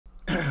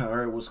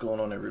Alright, what's going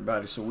on,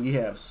 everybody? So we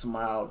have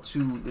Smile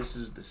 2. This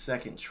is the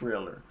second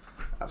trailer.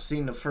 I've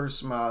seen the first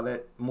Smile.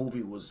 That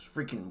movie was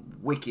freaking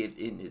wicked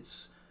in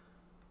its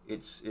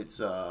what's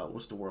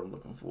the word I'm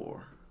looking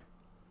for?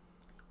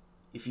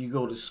 If you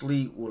go to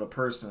sleep with a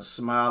person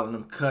smiling,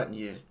 them cutting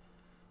you,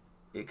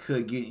 it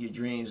could get your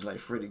dreams like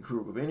Freddy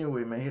Krueger. But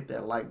anyway, man, hit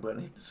that like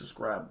button, hit the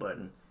subscribe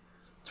button,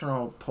 turn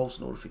on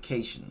post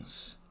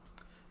notifications,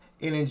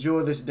 and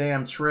enjoy this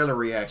damn trailer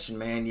reaction,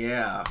 man.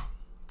 Yeah.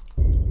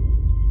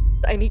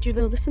 I need you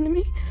to listen to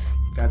me.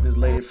 Got this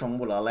lady from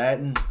what,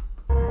 Aladdin?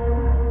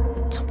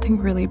 Something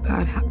really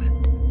bad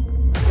happened.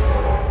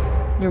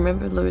 You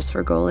remember Louis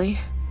Fergoli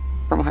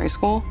from high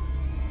school?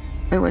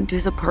 I went to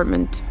his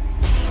apartment,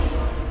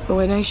 but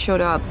when I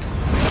showed up,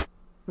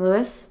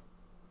 Louis?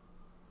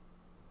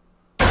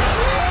 No,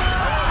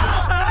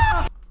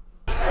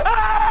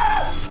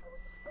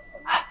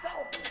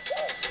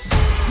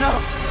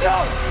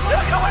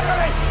 get away from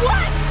me!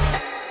 What?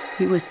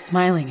 He was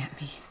smiling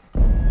at me.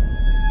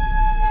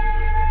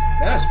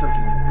 Man, that's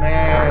freaking,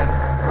 man.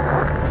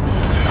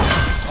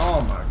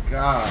 Oh my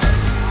God.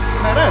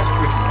 Man, that's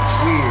freaking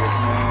weird,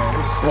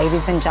 man.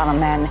 Ladies and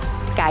gentlemen,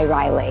 Sky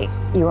Riley,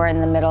 you are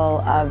in the middle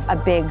of a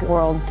big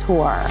world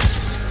tour.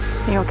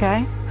 You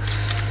okay?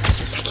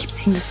 I keep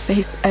seeing this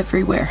face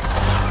everywhere.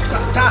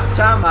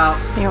 Time out.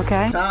 You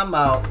okay? Time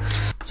out.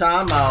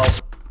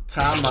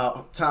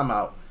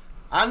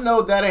 I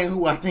know that ain't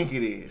who I think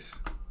it is.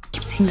 I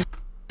keep seeing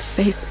this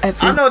face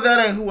everywhere. I know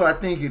that ain't who I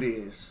think it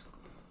is.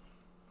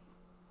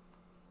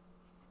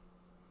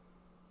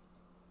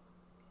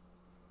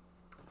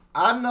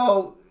 I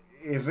know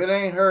if it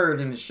ain't her,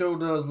 then the show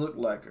does look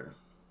like her.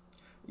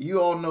 You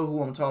all know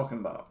who I'm talking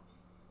about.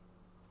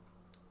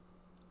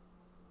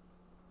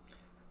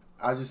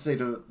 I just say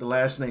the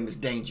last name is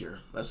Danger.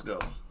 Let's go.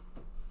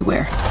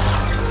 Where?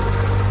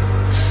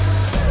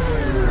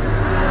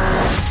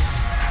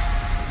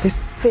 This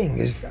thing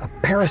is a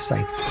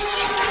parasite.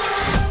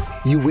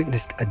 You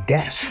witnessed a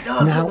death. She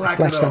does now look it's like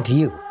latched her, though. onto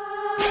you.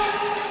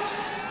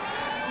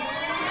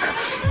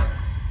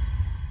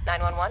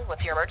 911,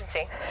 what's your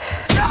emergency?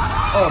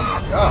 Oh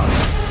my God.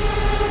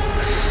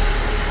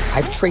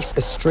 I've traced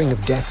the string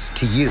of deaths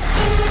to you.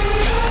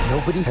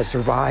 Nobody has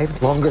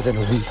survived longer than a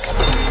week.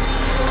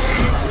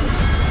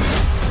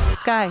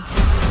 Sky,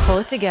 pull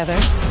it together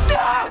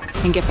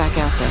and get back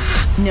out there.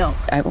 No,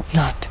 I will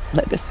not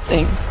let this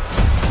thing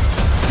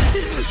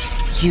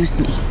use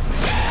me.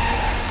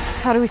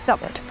 How do we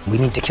stop it? We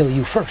need to kill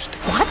you first.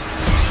 What?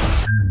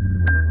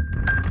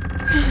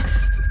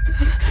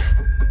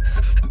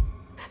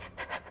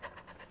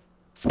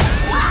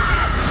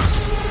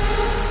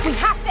 We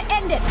have to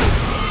end it.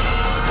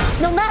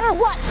 No matter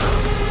what.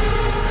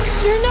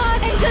 You're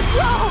not in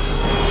control.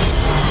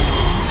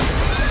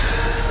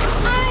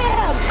 I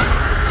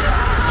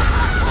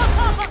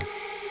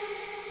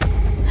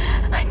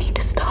am. I need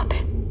to stop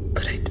it,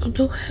 but I don't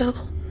know how.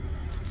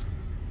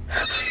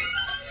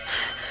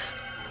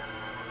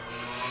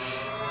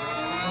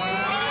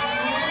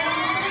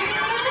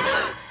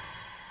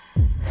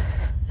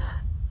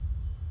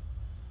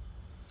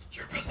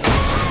 You're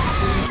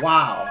possessed.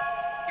 Wow.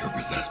 You're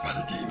possessed by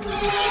the demon.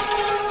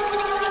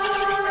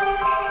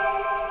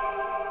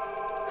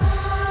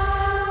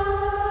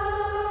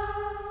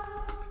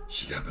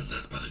 She got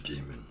possessed by the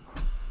demon.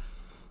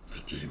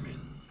 The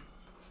demon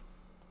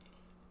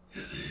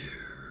is here.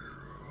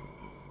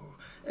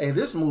 Hey,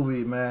 this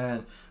movie,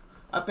 man,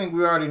 I think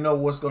we already know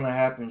what's going to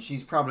happen.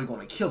 She's probably going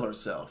to kill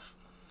herself.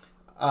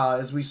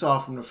 As we saw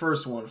from the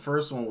first one. The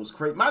first one was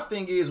great. My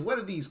thing is, where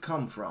did these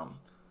come from?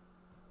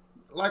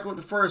 Like with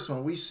the first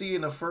one, we see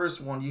in the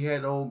first one, you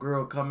had the old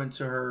girl come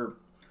into her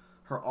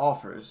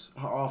office,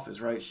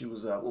 right? She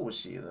was, what was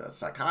she, a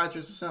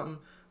psychiatrist or something?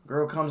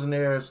 Girl comes in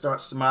there,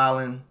 starts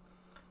smiling.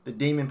 The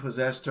demon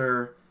possessed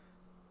her.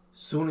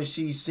 Soon as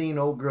she's seen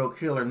old girl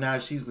kill her, now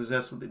she's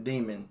possessed with the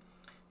demon.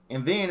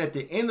 And then at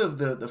the end of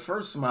the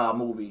first Smile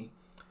movie,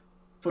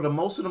 for the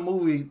most of the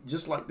movie,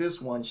 just like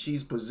this one,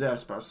 she's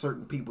possessed by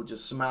certain people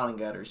just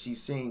smiling at her.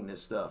 She's seeing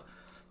this stuff.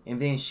 And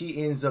then she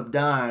ends up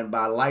dying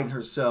by lighting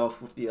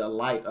herself with the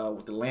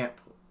with the lamp,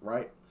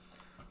 right?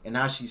 And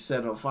now she's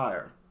set on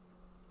fire.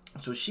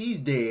 So she's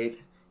dead.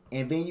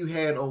 And then you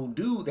had old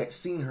dude that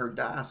seen her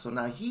die. So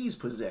now he's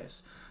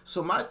possessed.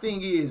 So my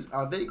thing is,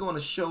 are they going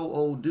to show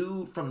old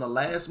dude from the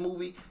last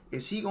movie?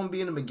 Is he going to be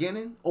in the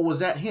beginning? Or was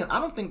that him? I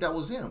don't think that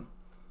was him.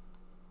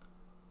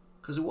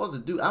 Because it was a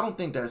dude. I don't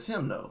think that's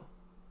him, though.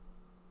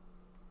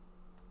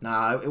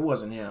 Nah, it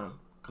wasn't him.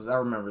 Because I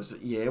remember,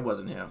 yeah, it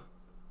wasn't him.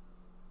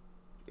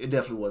 It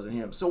definitely wasn't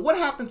him. So what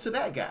happened to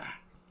that guy?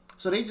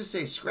 So they just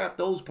say scrap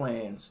those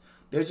plans.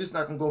 They're just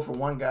not going to go from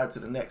one guy to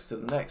the next.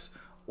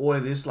 Or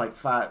it's like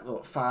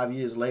 5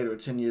 years later or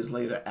 10 years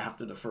later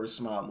after the first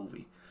Smile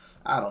movie.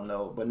 I don't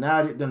know. But now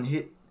it done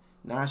hit.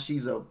 Now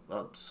she's a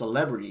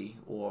celebrity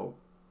or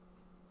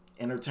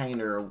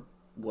entertainer or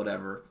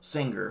whatever,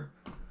 singer.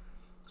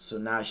 So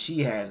now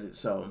she has it.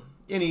 So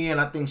in the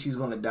end, I think she's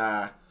going to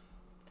die.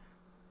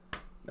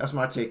 That's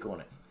my take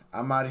on it.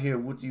 I'm out of here.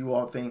 What do you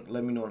all think?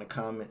 Let me know in the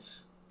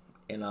comments.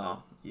 And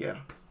yeah,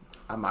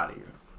 I'm out of here.